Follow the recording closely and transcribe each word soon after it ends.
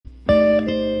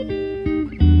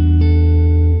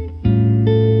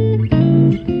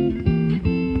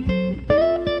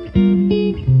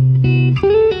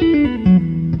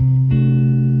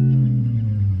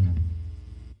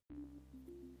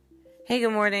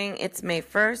morning. It's May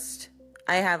 1st.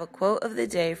 I have a quote of the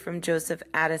day from Joseph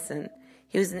Addison.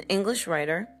 He was an English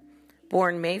writer,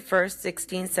 born May 1st,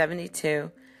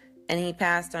 1672, and he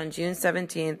passed on June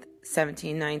 17th,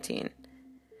 1719.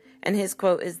 And his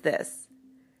quote is this: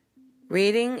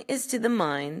 "Reading is to the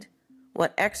mind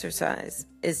what exercise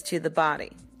is to the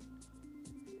body."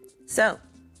 So,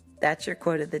 that's your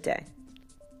quote of the day.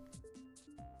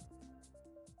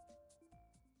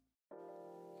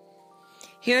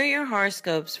 Here are your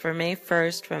horoscopes for May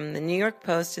 1st from the New York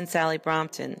Post and Sally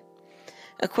Brompton.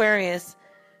 Aquarius,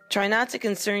 try not to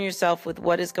concern yourself with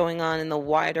what is going on in the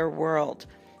wider world.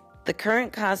 The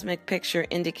current cosmic picture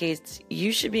indicates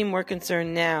you should be more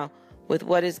concerned now with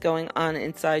what is going on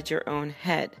inside your own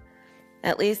head.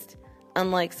 At least,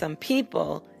 unlike some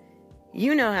people,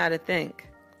 you know how to think.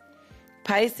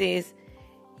 Pisces,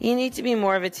 you need to be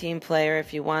more of a team player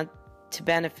if you want to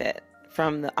benefit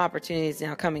from the opportunities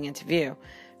now coming into view.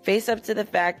 Face up to the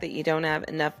fact that you don't have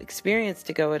enough experience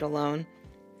to go it alone.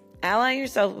 Ally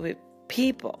yourself with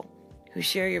people who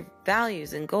share your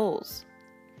values and goals.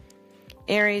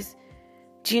 Aries,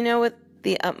 do you know with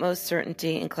the utmost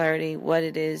certainty and clarity what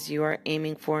it is you are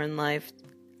aiming for in life?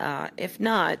 If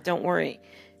not, don't worry,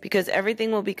 because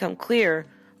everything will become clear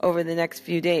over the next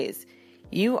few days.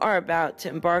 You are about to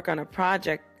embark on a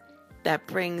project that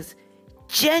brings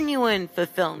genuine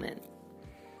fulfillment.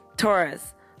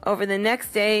 Taurus, over the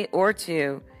next day or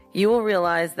two, you will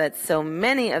realize that so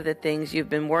many of the things you've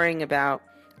been worrying about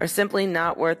are simply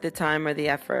not worth the time or the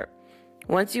effort.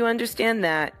 Once you understand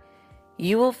that,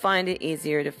 you will find it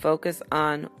easier to focus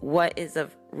on what is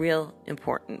of real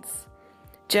importance.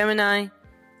 Gemini,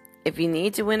 if you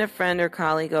need to win a friend or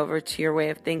colleague over to your way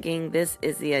of thinking, this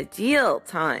is the ideal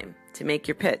time to make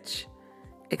your pitch.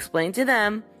 Explain to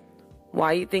them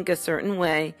why you think a certain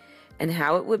way and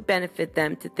how it would benefit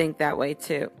them to think that way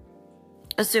too.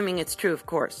 Assuming it's true, of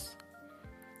course.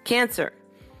 Cancer,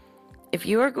 if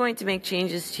you are going to make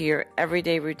changes to your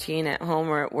everyday routine at home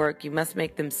or at work, you must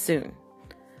make them soon.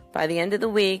 By the end of the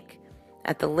week,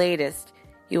 at the latest,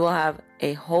 you will have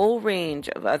a whole range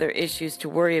of other issues to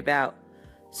worry about,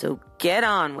 so get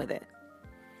on with it.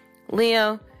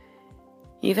 Leo,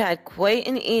 you've had quite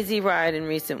an easy ride in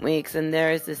recent weeks, and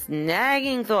there is this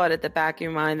nagging thought at the back of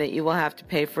your mind that you will have to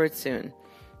pay for it soon.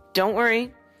 Don't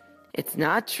worry, it's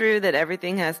not true that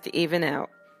everything has to even out.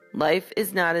 Life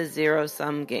is not a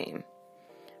zero-sum game.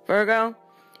 Virgo,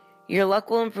 your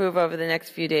luck will improve over the next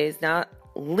few days, not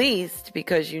least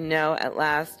because you know at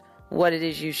last what it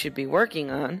is you should be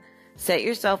working on. Set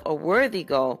yourself a worthy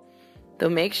goal, though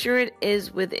make sure it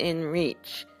is within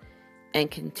reach,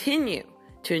 and continue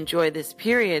to enjoy this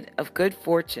period of good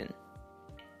fortune.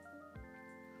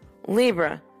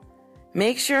 Libra,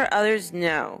 make sure others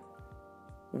know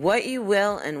what you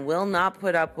will and will not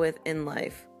put up with in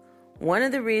life. One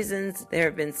of the reasons there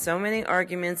have been so many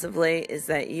arguments of late is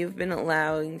that you've been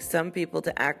allowing some people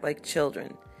to act like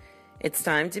children. It's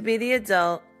time to be the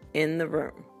adult in the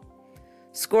room.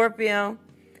 Scorpio,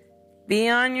 be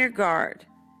on your guard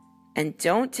and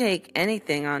don't take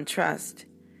anything on trust.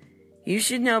 You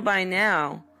should know by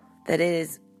now that it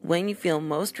is when you feel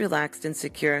most relaxed and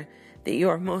secure that you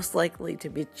are most likely to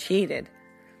be cheated.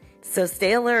 So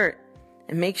stay alert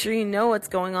and make sure you know what's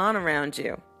going on around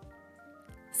you.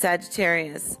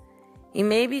 Sagittarius, you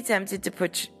may be tempted to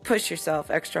push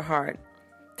yourself extra hard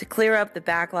to clear up the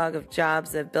backlog of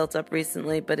jobs that have built up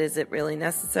recently, but is it really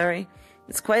necessary?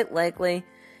 It's quite likely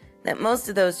that most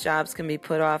of those jobs can be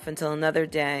put off until another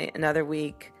day, another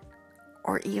week,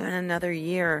 or even another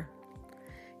year.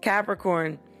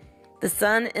 Capricorn, the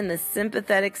sun in the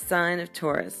sympathetic sign of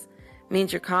Taurus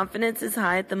means your confidence is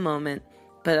high at the moment,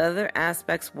 but other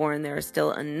aspects warn there are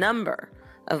still a number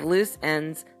of loose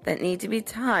ends that need to be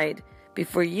tied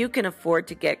before you can afford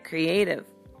to get creative.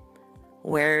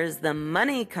 Where's the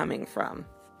money coming from?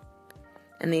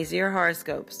 And these are your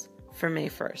horoscopes for May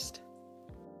 1st.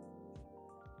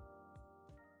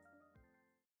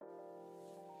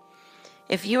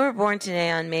 If you were born today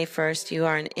on May 1st, you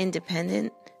are an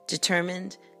independent,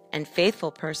 determined, and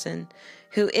faithful person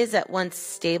who is at once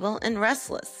stable and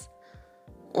restless.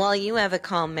 While you have a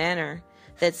calm manner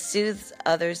that soothes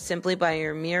others simply by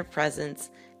your mere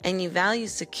presence, and you value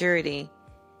security,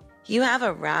 you have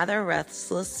a rather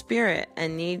restless spirit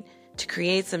and need to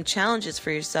create some challenges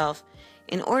for yourself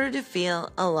in order to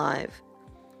feel alive.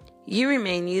 You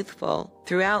remain youthful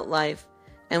throughout life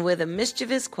and with a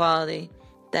mischievous quality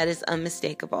that is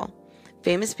unmistakable.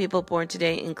 Famous people born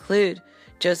today include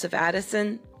Joseph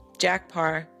Addison, Jack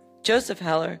Parr, Joseph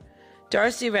Heller,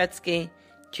 Darcy Retzky,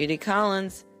 Judy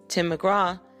Collins, Tim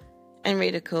McGraw, and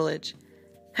Rita Coolidge.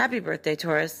 Happy birthday,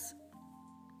 Taurus.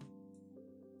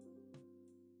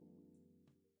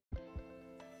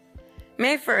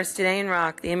 May 1st, Today in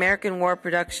Rock, the American War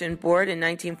Production Board in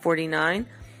 1949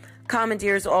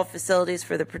 commandeers all facilities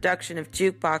for the production of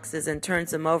jukeboxes and turns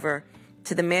them over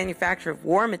to the manufacture of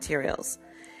war materials.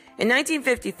 In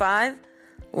 1955,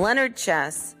 Leonard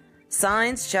Chess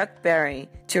signs Chuck Berry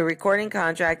to a recording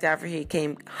contract after he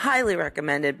came highly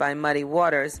recommended by Muddy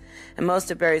Waters, and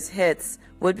most of Berry's hits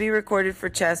would be recorded for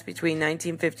Chess between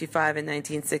 1955 and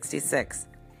 1966.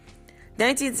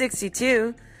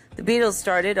 1962, the Beatles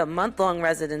started a month-long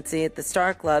residency at the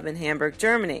Star Club in Hamburg,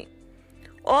 Germany.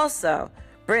 Also,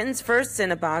 Britain's first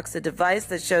Cinebox, a device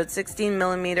that showed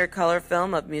 16mm color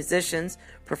film of musicians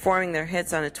performing their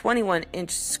hits on a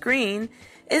 21-inch screen,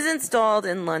 is installed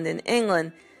in London,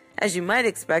 England. As you might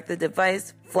expect, the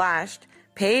device flashed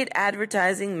paid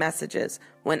advertising messages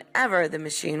whenever the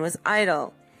machine was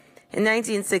idle. In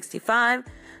 1965,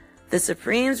 the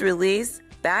Supremes release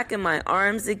Back in My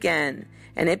Arms Again,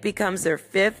 and it becomes their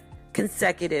fifth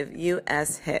consecutive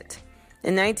U.S. hit.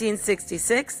 In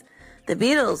 1966, the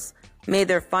Beatles made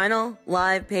their final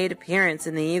live paid appearance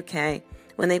in the UK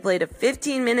when they played a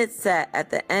 15-minute set at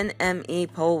the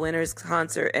NME Poll Winners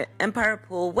concert at Empire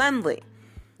Pool, Wembley.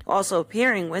 Also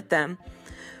appearing with them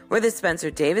were the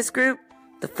Spencer Davis Group,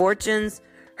 the Fortunes,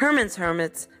 Herman's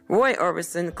Hermits, Roy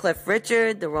Orbison, Cliff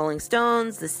Richard, the Rolling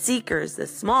Stones, the Seekers, the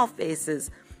Small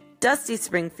Faces, Dusty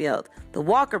Springfield, the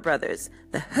Walker Brothers,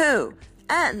 the Who,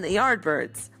 and the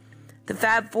Yardbirds. The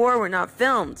Fab Four were not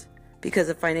filmed because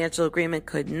a financial agreement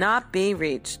could not be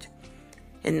reached.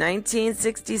 In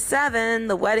 1967,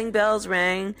 the wedding bells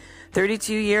rang.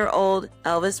 32-year-old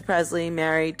Elvis Presley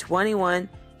married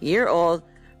 21-year-old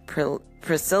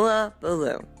Priscilla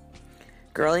Ballou.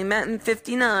 Girlie met in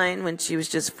 59 when she was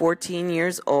just 14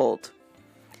 years old.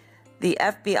 The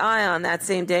FBI on that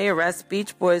same day arrests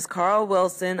Beach Boys' Carl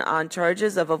Wilson on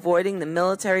charges of avoiding the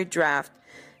military draft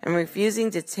and refusing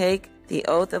to take the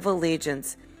oath of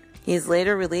allegiance. He is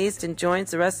later released and joins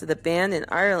the rest of the band in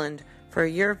Ireland for a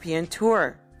European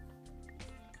tour.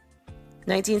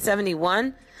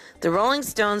 1971, the Rolling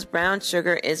Stones' Brown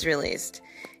Sugar is released.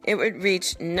 It would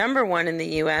reach number 1 in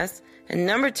the US and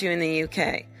number 2 in the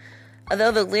UK.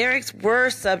 Although the lyrics were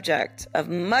subject of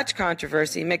much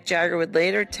controversy, Mick Jagger would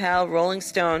later tell Rolling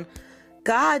Stone,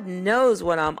 "God knows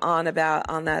what I'm on about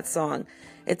on that song.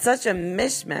 It's such a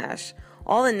mishmash.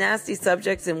 All the nasty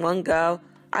subjects in one go.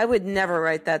 I would never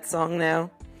write that song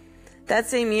now." That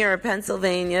same year, a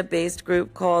Pennsylvania-based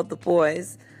group called The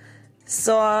Buoys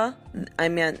saw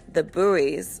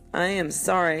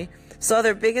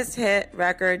their biggest hit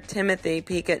record, Timothy,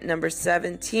 peak at number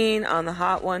 17 on the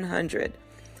Hot 100.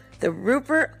 The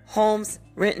Rupert Holmes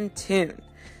written tune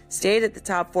stayed at the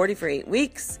top 40 for 8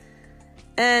 weeks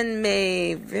and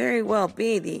may very well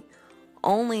be the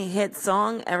only hit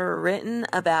song ever written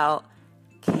about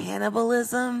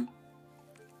cannibalism.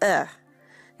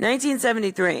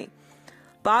 1973,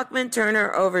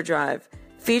 Bachman-Turner Overdrive,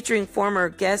 featuring former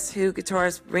Guess Who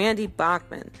guitarist Randy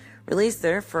Bachman, released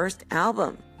their first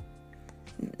album.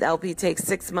 The LP takes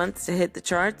 6 months to hit the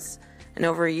charts, and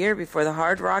over a year before the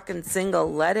hard rockin' single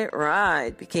Let It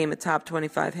Ride became a top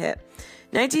 25 hit.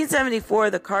 1974,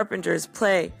 the Carpenters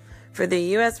play for the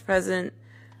U.S. President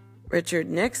Richard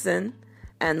Nixon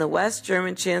and the West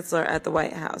German Chancellor at the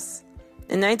White House.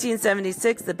 In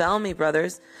 1976, the Bellamy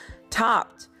Brothers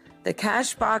topped the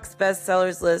Cashbox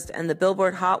bestsellers list and the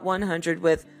Billboard Hot 100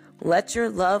 with Let Your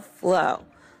Love Flow.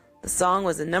 The song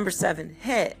was a number 7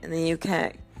 hit in the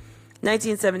UK.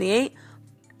 1978,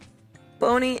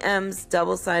 Boney M's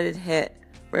double-sided hit,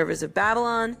 Rivers of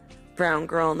Babylon, Brown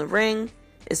Girl in the Ring,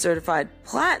 is certified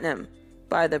platinum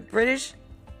by the British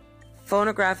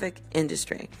phonographic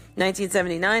industry.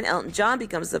 1979, Elton John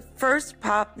becomes the first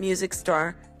pop music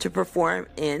star to perform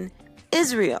in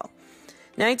Israel.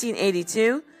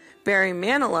 1982, Barry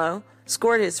Manilow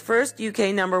scored his first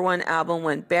UK number 1 album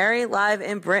when Barry Live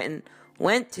in Britain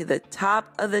went to the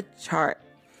top of the chart.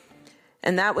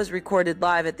 And that was recorded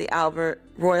live at the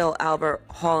Royal Albert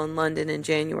Hall in London in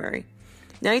January.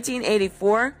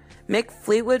 1984, Mick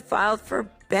Fleetwood filed for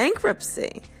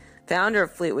bankruptcy. Founder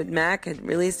of Fleetwood Mac had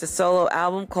released a solo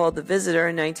album called The Visitor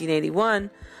in 1981.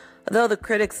 Although the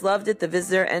critics loved it, The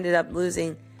Visitor ended up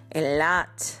losing a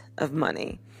lot of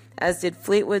money, as did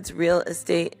Fleetwood's real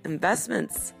estate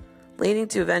investments, leading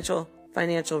to eventual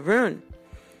financial ruin.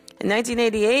 In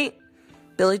 1988,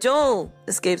 Billy Joel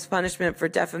escapes punishment for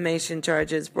defamation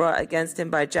charges brought against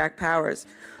him by Jack Powers,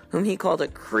 whom he called a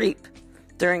creep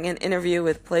during an interview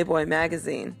with Playboy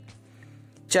magazine.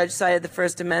 Judge cited the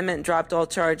First Amendment and dropped all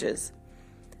charges.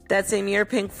 That same year,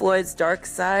 Pink Floyd's Dark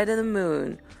Side of the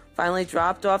Moon finally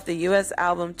dropped off the U.S.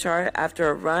 album chart after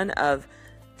a run of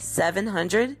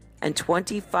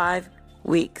 725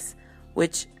 weeks,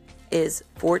 which is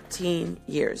 14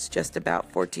 years, just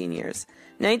about 14 years.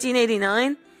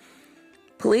 1989,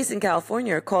 police in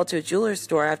California are called to a jeweler's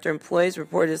store after employees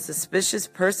reported a suspicious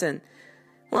person.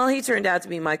 Well, he turned out to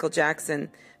be Michael Jackson,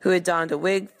 who had donned a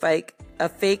wig, a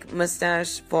fake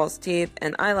mustache, false teeth,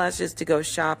 and eyelashes to go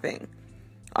shopping.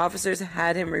 Officers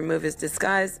had him remove his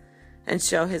disguise and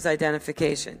show his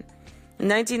identification. In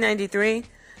 1993,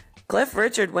 Cliff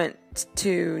Richard went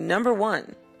to number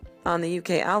 1 on the UK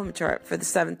album chart for the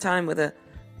 7th time with a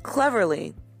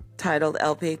cleverly titled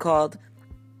LP called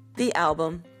The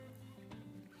Album.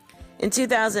 In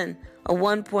 2000, a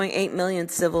 $1.8 million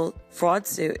civil fraud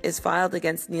suit is filed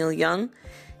against Neil Young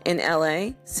in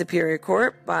LA Superior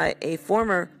Court by a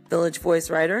former Village Voice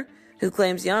writer who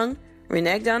claims Young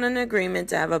reneged on an agreement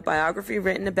to have a biography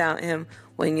written about him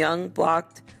when Young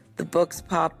blocked the book's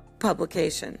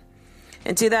publication.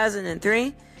 In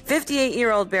 2003,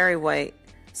 58-year-old Barry White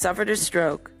suffered a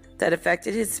stroke that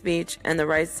affected his speech and the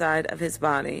right side of his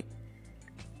body.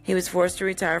 He was forced to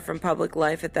retire from public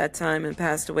life at that time and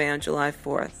passed away on July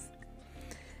 4th.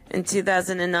 In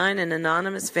 2009, an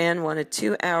anonymous fan won a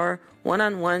 2-hour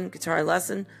one-on-one guitar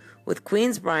lesson with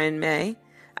Queen's Brian May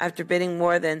after bidding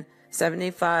more than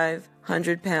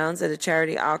 £7,500 at a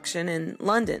charity auction in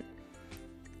London.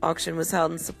 Auction was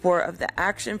held in support of the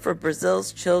Action for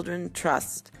Brazil's Children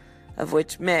Trust, of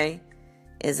which May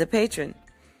is a patron.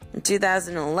 In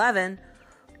 2011,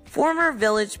 former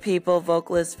Village People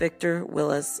vocalist Victor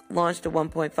Willis launched a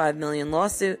 $1.5 million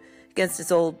lawsuit against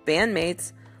his old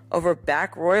bandmates over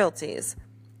back royalties.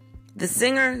 The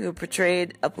singer, who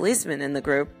portrayed a policeman in the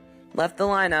group, left the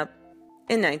lineup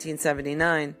in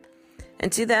 1979. In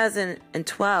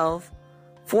 2012,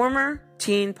 former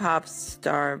teen pop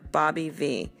star Bobby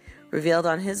V revealed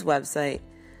on his website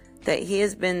that he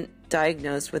has been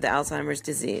diagnosed with Alzheimer's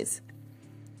disease.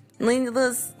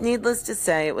 Needless to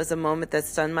say, it was a moment that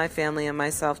stunned my family and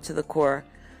myself to the core,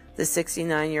 the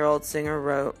 69-year-old singer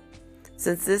wrote.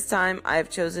 Since this time, I have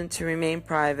chosen to remain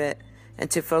private and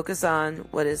to focus on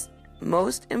what is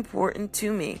most important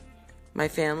to me, my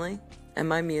family and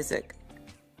my music.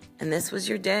 And this was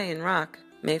your day in rock,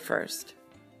 May 1st.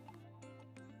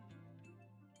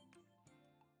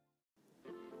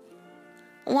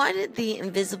 Why did the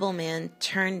Invisible Man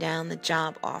turn down the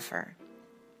job offer?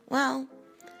 Well,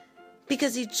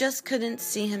 because he just couldn't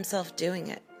see himself doing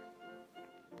it.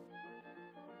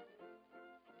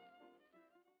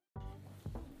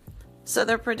 So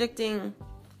they're predicting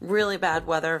really bad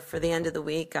weather for the end of the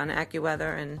week on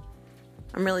AccuWeather, and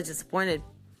I'm really disappointed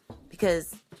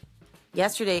because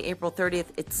yesterday, April 30th,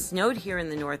 it snowed here in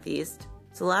the Northeast.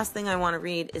 So the last thing I want to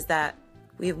read is that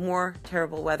we have more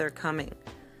terrible weather coming.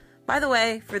 By the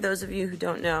way, for those of you who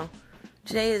don't know,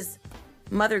 today is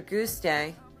Mother Goose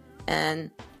Day,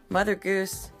 and Mother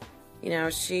Goose,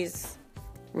 she's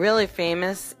really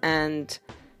famous, and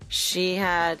she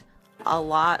had a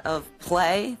lot of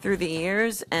play through the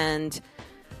years, and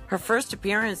her first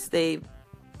appearance they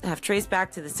have traced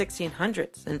back to the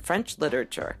 1600s in French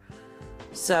literature.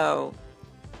 So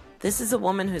this is a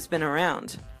woman who's been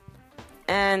around.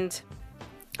 And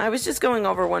I was just going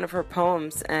over one of her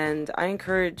poems, and I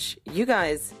encourage you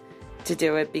guys to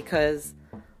do it because,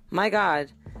 my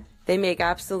God, they make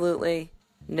absolutely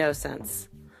no sense.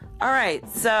 All right,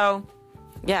 so,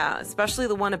 yeah, especially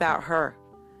the one about her.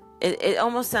 It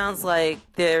almost sounds like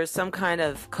there's some kind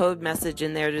of code message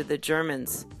in there to the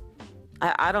Germans.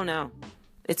 I don't know.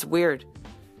 It's weird.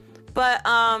 But,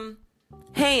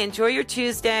 hey, enjoy your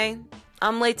Tuesday.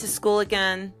 I'm late to school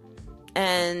again,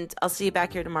 and I'll see you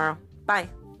back here tomorrow. Bye.